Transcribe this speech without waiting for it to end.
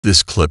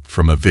This clip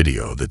from a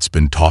video that's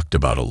been talked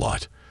about a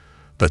lot,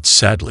 but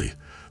sadly,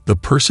 the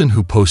person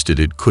who posted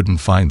it couldn't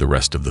find the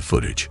rest of the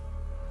footage.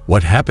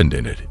 What happened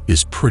in it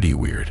is pretty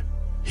weird.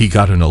 He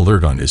got an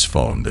alert on his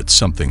phone that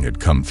something had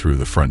come through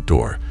the front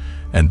door,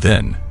 and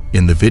then,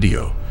 in the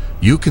video,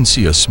 you can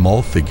see a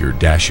small figure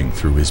dashing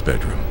through his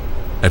bedroom.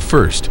 At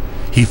first,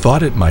 he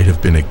thought it might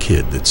have been a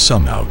kid that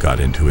somehow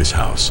got into his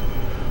house,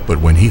 but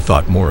when he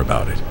thought more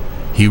about it,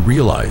 he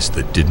realized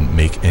that didn't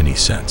make any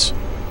sense.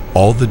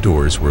 All the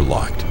doors were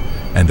locked,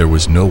 and there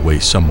was no way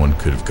someone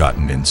could have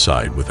gotten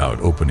inside without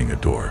opening a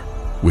door,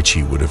 which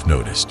he would have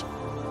noticed.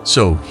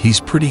 So he's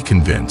pretty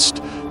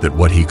convinced that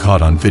what he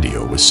caught on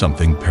video was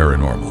something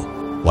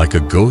paranormal, like a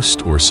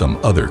ghost or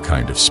some other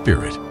kind of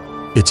spirit.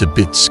 It's a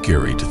bit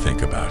scary to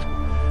think about,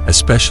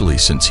 especially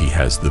since he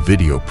has the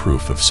video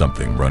proof of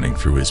something running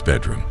through his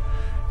bedroom,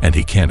 and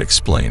he can't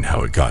explain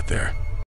how it got there.